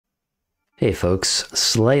Hey folks,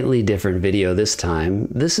 slightly different video this time.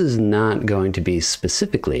 This is not going to be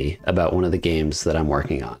specifically about one of the games that I'm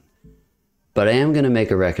working on. But I am going to make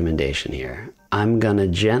a recommendation here. I'm going to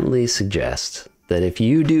gently suggest that if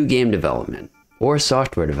you do game development or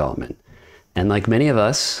software development, and like many of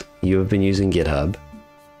us, you have been using GitHub,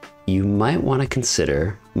 you might want to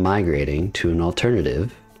consider migrating to an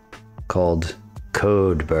alternative called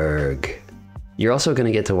Codeberg. You're also going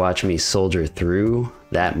to get to watch me soldier through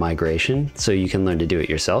that migration so you can learn to do it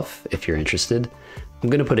yourself if you're interested. I'm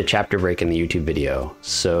going to put a chapter break in the YouTube video,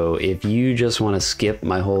 so if you just want to skip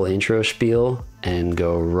my whole intro spiel and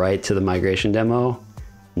go right to the migration demo,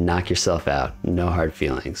 knock yourself out, no hard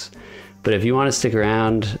feelings. But if you want to stick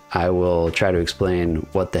around, I will try to explain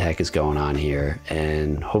what the heck is going on here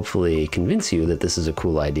and hopefully convince you that this is a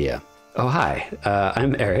cool idea. Oh, hi,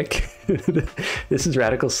 I'm Eric. This is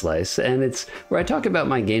Radical Slice, and it's where I talk about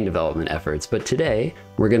my game development efforts, but today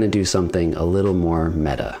we're going to do something a little more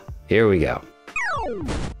meta. Here we go.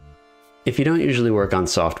 If you don't usually work on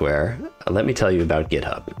software, let me tell you about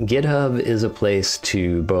GitHub. GitHub is a place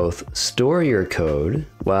to both store your code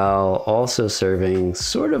while also serving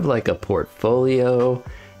sort of like a portfolio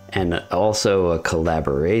and also a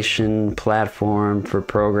collaboration platform for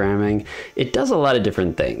programming. It does a lot of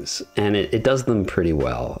different things, and it does them pretty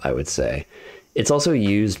well, I would say. It's also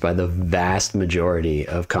used by the vast majority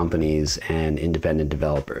of companies and independent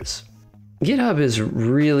developers. GitHub is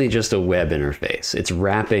really just a web interface. It's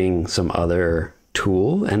wrapping some other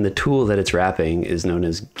tool, and the tool that it's wrapping is known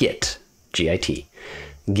as Git, G-I-T.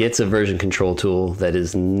 Git's a version control tool that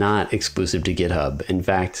is not exclusive to GitHub. In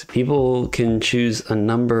fact, people can choose a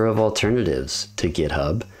number of alternatives to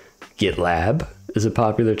GitHub. GitLab is a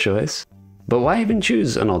popular choice. But why even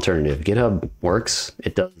choose an alternative? GitHub works.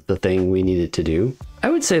 It does the thing we need it to do.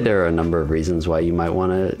 I would say there are a number of reasons why you might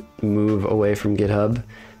want to move away from GitHub.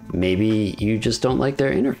 Maybe you just don't like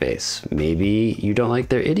their interface. Maybe you don't like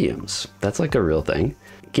their idioms. That's like a real thing.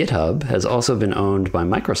 GitHub has also been owned by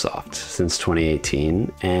Microsoft since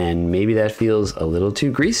 2018, and maybe that feels a little too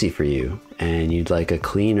greasy for you, and you'd like a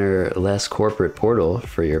cleaner, less corporate portal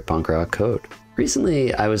for your punk rock code.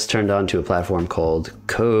 Recently, I was turned on to a platform called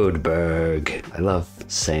Codeberg. I love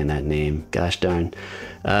saying that name, gosh darn.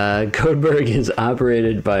 Codeberg is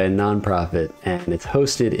operated by a nonprofit, and it's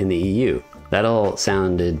hosted in the EU. That all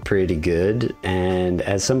sounded pretty good, and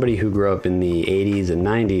as somebody who grew up in the 80s and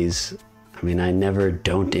 90s, I mean, I never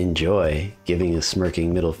don't enjoy giving a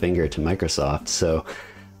smirking middle finger to Microsoft, so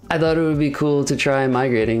I thought it would be cool to try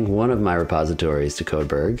migrating one of my repositories to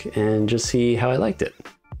Codeberg and just see how I liked it.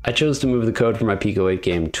 I chose to move the code for my Pico 8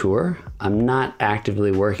 game Ttuor. I'm not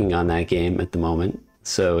actively working on that game at the moment,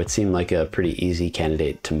 so it seemed like a pretty easy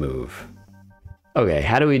candidate to move. Okay,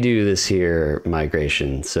 how do we do this here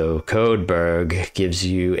migration? So Codeberg gives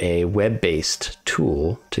you a web-based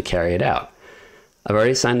tool to carry it out. I've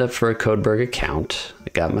already signed up for a Codeberg account. I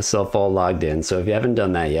got myself all logged in, so if you haven't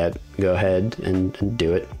done that yet, go ahead and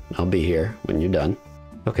do it. I'll be here when you're done.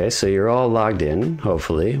 Okay, so you're all logged in,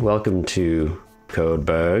 hopefully. Welcome to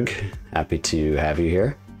Codeberg. Happy to have you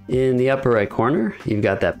here. In the upper right corner, you've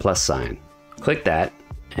got that plus sign. Click that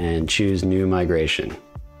and choose New Migration.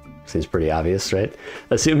 Seems pretty obvious, right?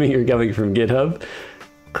 Assuming you're coming from GitHub,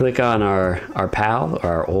 click on our pal, or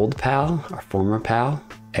our old pal, our former pal,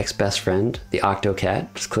 ex-best friend, the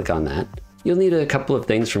Octocat. Just click on that. You'll need a couple of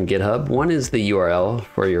things from GitHub. One is the URL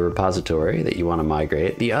for your repository that you want to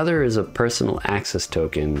migrate. The other is a personal access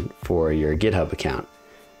token for your GitHub account.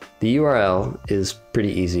 The URL is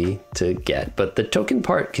pretty easy to get, but the token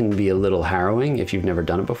part can be a little harrowing if you've never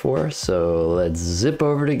done it before. So let's zip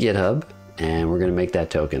over to GitHub and we're going to make that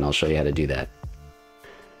token. I'll show you how to do that.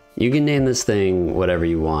 You can name this thing whatever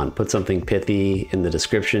you want. Put something pithy in the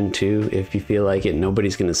description too, if you feel like it.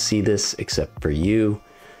 Nobody's going to see this except for you.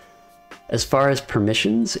 As far as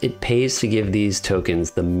permissions, it pays to give these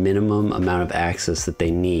tokens the minimum amount of access that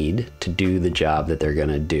they need to do the job that they're going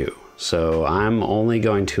to do. So I'm only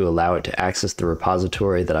going to allow it to access the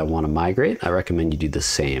repository that I want to migrate. I recommend you do the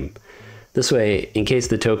same. This way, in case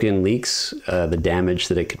the token leaks, the damage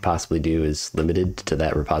that it could possibly do is limited to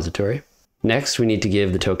that repository. Next, we need to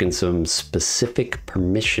give the token some specific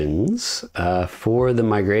permissions. For the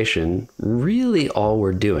migration, really all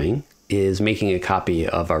we're doing is making a copy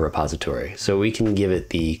of our repository. So we can give it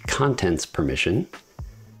the contents permission,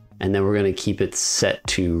 and then we're going to keep it set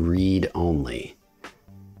to read only.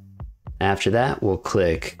 After that, we'll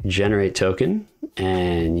click Generate Token,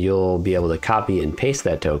 and you'll be able to copy and paste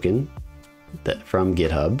that token from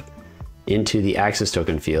GitHub into the access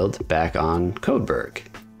token field back on Codeberg.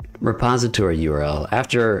 repository URL.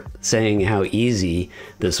 After saying how easy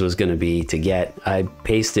this was going to be to get, I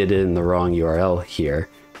pasted in the wrong URL here.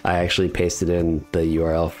 I actually pasted in the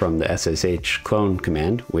URL from the SSH clone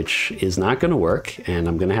command, which is not going to work, and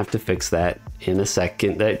I'm going to have to fix that in a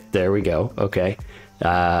second. There we go. Okay.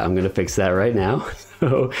 I'm going to fix that right now.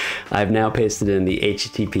 So I've now pasted in the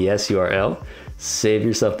HTTPS URL. Save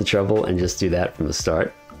yourself the trouble and just do that from the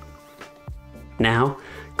start. Now,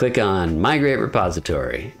 click on Migrate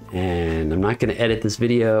Repository, and I'm not going to edit this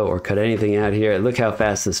video or cut anything out here. Look how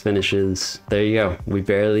fast this finishes. There you go. We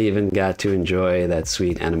barely even got to enjoy that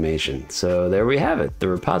sweet animation. So there we have it. The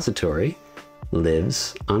repository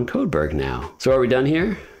lives on Codeberg now. So are we done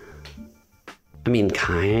here? I mean,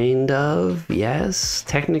 kind of, yes.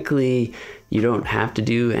 Technically, you don't have to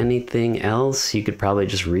do anything else. You could probably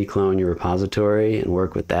just reclone your repository and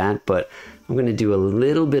work with that, but I'm going to do a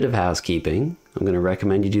little bit of housekeeping. I'm going to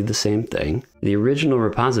recommend you do the same thing. The original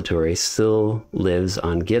repository still lives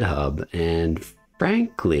on GitHub, and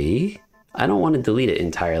frankly, I don't want to delete it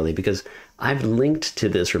entirely because I've linked to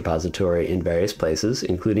this repository in various places,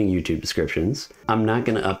 including YouTube descriptions. I'm not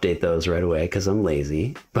going to update those right away because I'm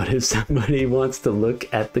lazy, but if somebody wants to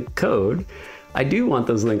look at the code, I do want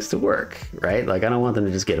those links to work, right? Like I don't want them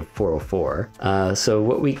to just get a 404. So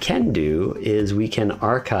what we can do is we can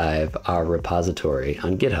archive our repository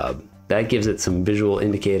on GitHub. That gives it some visual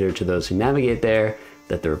indicator to those who navigate there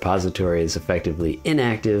that the repository is effectively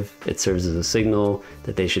inactive. It serves as a signal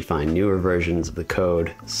that they should find newer versions of the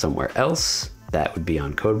code somewhere else. That would be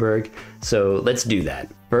on Codeberg. So let's do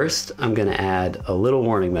that. First, I'm going to add a little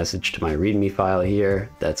warning message to my README file here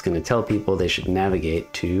that's going to tell people they should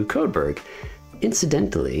navigate to Codeberg.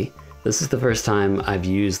 Incidentally, this is the first time I've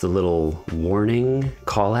used the little warning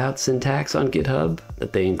callout syntax on GitHub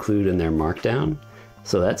that they include in their Markdown.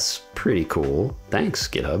 So that's pretty cool. Thanks,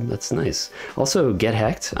 GitHub. That's nice. Also, get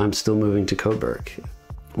hecked. I'm still moving to Codeberg.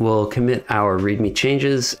 We'll commit our README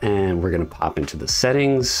changes and we're going to pop into the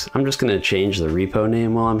settings. I'm just going to change the repo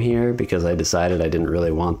name while I'm here because I decided I didn't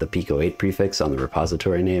really want the Pico8 prefix on the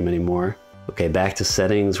repository name anymore. Okay, back to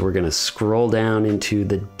settings. We're going to scroll down into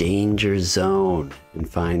the danger zone and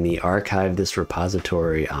find the archive this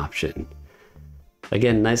repository option.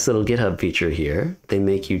 Again, nice little GitHub feature here. They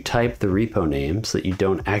make you type the repo name so that you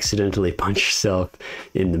don't accidentally punch yourself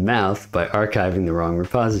in the mouth by archiving the wrong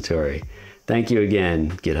repository. Thank you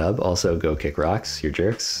again, GitHub. Also, go kick rocks, you're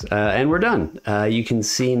jerks. And we're done. You can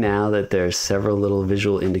see now that there's several little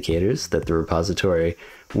visual indicators that the repository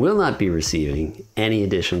will not be receiving any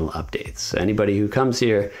additional updates. Anybody who comes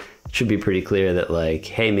here should be pretty clear that like,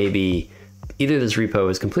 hey, maybe either this repo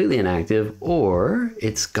is completely inactive or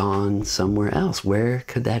it's gone somewhere else. Where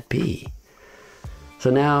could that be? So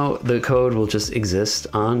now the code will just exist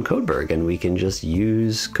on Codeberg and we can just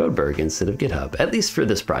use Codeberg instead of GitHub, at least for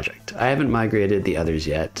this project. I haven't migrated the others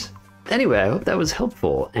yet. Anyway, I hope that was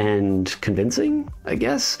helpful and convincing, I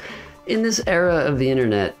guess. In this era of the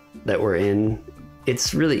internet that we're in,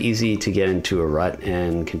 it's really easy to get into a rut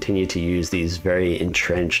and continue to use these very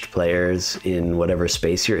entrenched players in whatever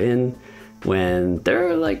space you're in, when there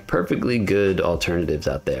are like perfectly good alternatives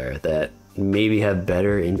out there that maybe have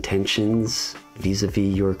better intentions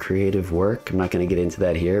vis-a-vis your creative work. I'm not going to get into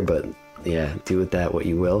that here, but yeah, do with that what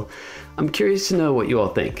you will. I'm curious to know what you all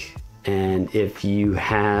think. And if you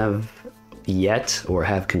have yet or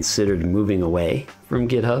have considered moving away from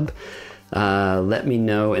GitHub, let me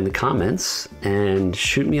know in the comments and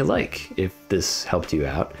shoot me a like if this helped you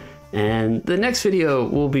out. And the next video,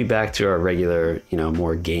 we'll be back to our regular,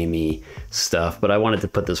 more gamey stuff, but I wanted to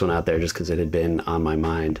put this one out there just because it had been on my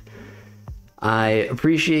mind. I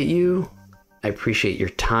appreciate you. I appreciate your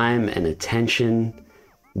time and attention.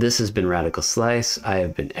 This has been Radical Slice. I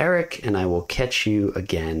have been Eric, and I will catch you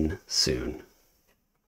again soon.